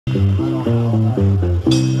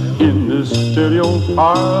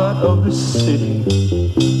part of the city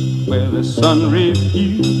where the sun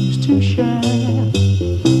refused to shine.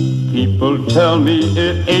 People tell me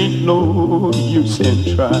it ain't no use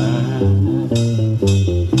in trying.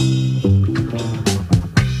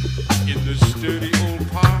 In the sturdy old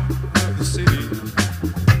part of the city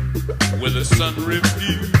where the sun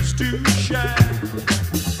refused to shine,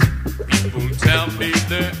 people tell me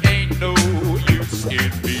there ain't no use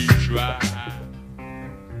in me trying.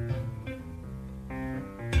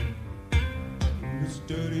 This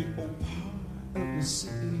dirty old part of the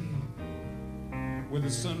city where the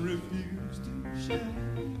sun refused to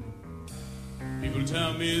shine, people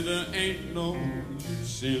tell me there ain't no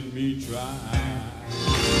use in me trying.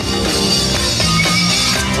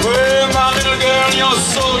 Well, my little girl, you're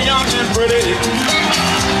so young and pretty.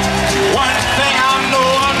 One thing I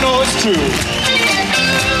know it's true.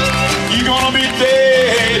 You're gonna be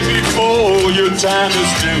dead before your time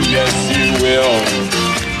is through. Yes, you will.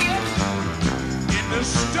 In the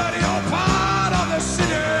study old part of the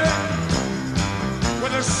city where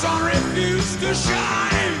the sun refused to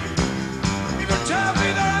shine, people tell me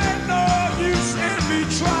there ain't no use in me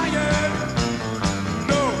trying.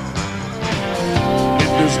 No. In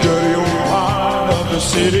this dirty old part of the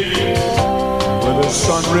city where the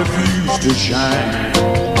sun refused to shine,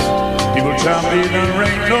 people tell me there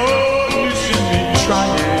ain't no use in me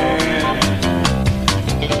trying.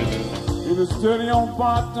 In this dirty old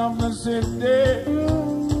part of the city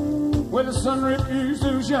where the sun refused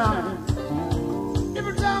to shine,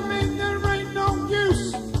 people tell me there ain't no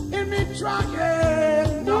use in me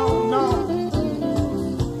trying. No,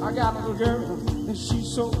 no. I got a little girl and she's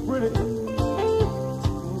so pretty.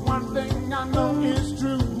 One thing I know is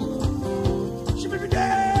true. She could be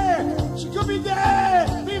dead. She could be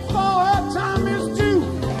dead before her time is due.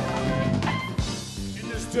 In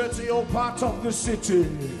this dirty old part of the city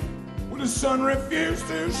where the sun refused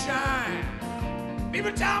to shine,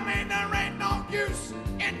 people tell me there ain't no use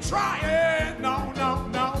in trying. No, no,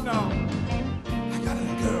 no, no. I got a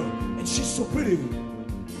little girl and she's so pretty.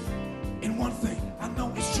 And one thing I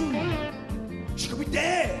know is true. She could be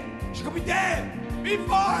dead. She could be dead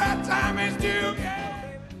before her time is due.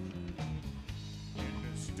 Yeah. In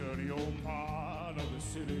this dirty old part of the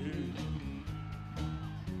city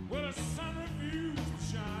where the sun refused to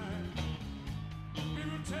shine,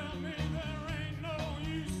 people tell me there ain't no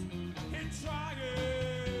use in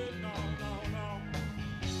trying. No, no, no.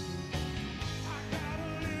 I got a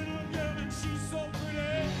little girl and she's so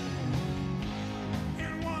pretty.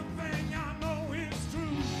 And one thing I know is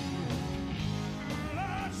true.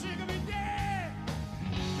 Lord, she could be dead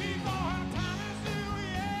before her time is due,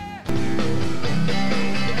 yeah.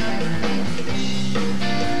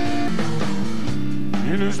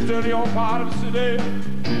 In this dirty old part of the city,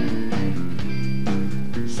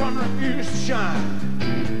 sun refused to shine.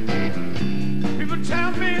 People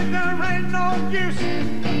tell me there ain't no use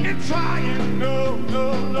in trying. No, no,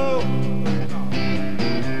 no.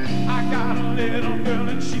 I got a little girl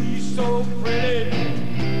and she's so pretty.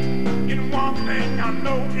 And one thing I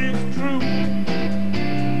know is true.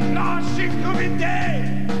 Lord, she could be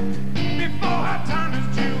dead before her time is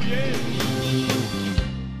due, yeah.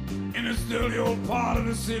 In this dirty old part of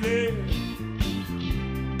the city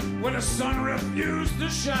where the sun refused to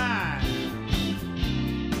shine,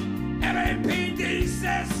 LAPD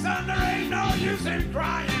says, son, there ain't no use in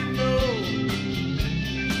crying, no.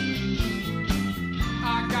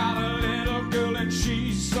 I got a little girl and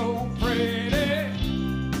she's so pretty.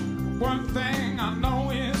 One thing I know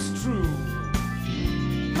is true.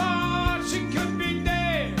 Lord, she could be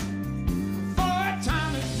dead before her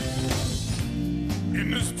time is due. In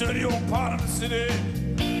this dirty old part of the city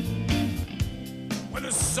where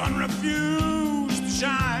the sun refused to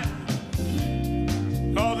shine,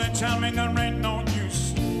 Lord, they tell me there ain't no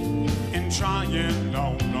use in trying.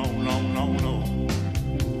 No, no, no, no, no.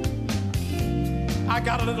 I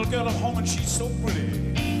got a little girl at home and she's so pretty.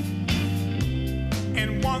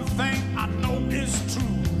 And one thing I know is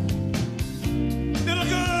true. Little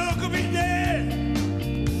girl could be dead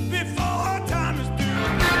before her time is due.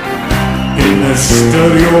 In the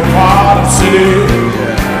dirty old part of the city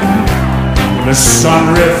where the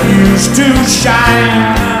sun refused to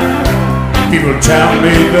shine, people tell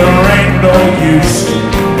me there ain't no use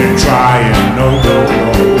in trying. No, no,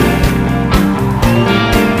 no.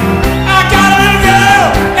 I got a little girl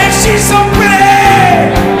and she's so pretty.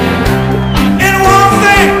 And one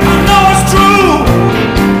thing I know is true.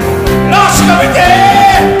 Lord, she could be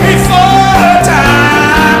dead before her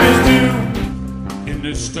time is due. In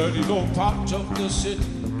this dirty old part of the city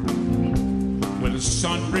where the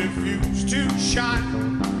sun refused to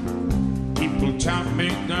shine, People tell me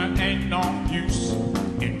there ain't no use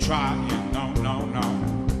in trying, no, no, no.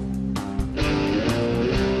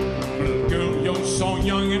 Little girl, you're so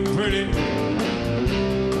young and pretty.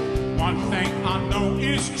 One thing I know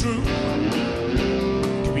is true.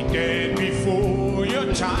 You'll be dead before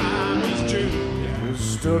your time is due. The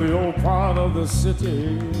studio part of the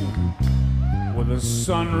city where the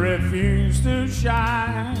sun refused to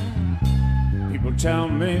shine. People tell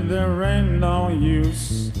me there ain't no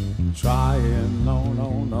use trying, no,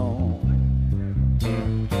 no, no.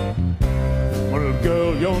 Little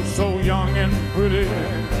girl, you're so young and pretty.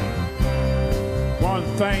 One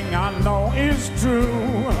thing I know is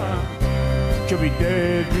true. You'll be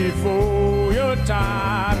dead before your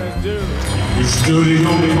time is due. The studio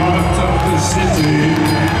part of the city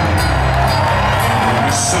where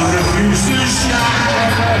the sun refused to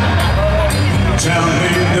shine. Tell me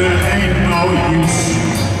there ain't no use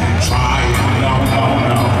trying, no, no,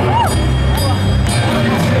 no.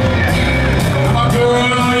 My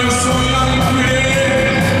girl, you're so young and pretty.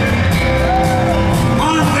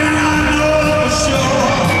 One thing I know for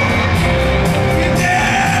sure, you're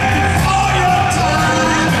dead before your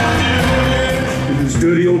time is due. In the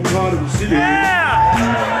studio part of the city,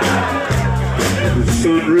 the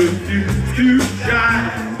sun refused to shine.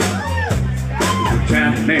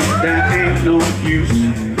 Tell me there ain't no use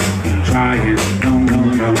in trying, no, no,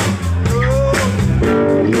 no.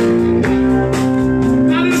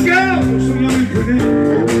 Now this girl, so young and pretty.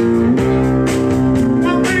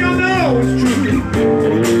 One thing I know is true. You'll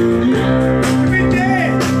be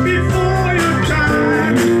dead before your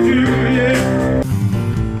time is due, yeah.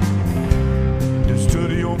 The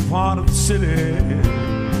studio part of the city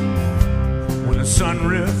when the sun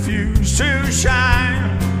refused to shine.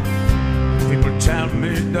 People tell me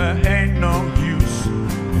there ain't no use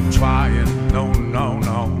in trying, no, no,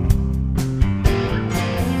 no.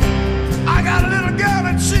 I got a little girl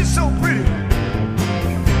and she's so pretty.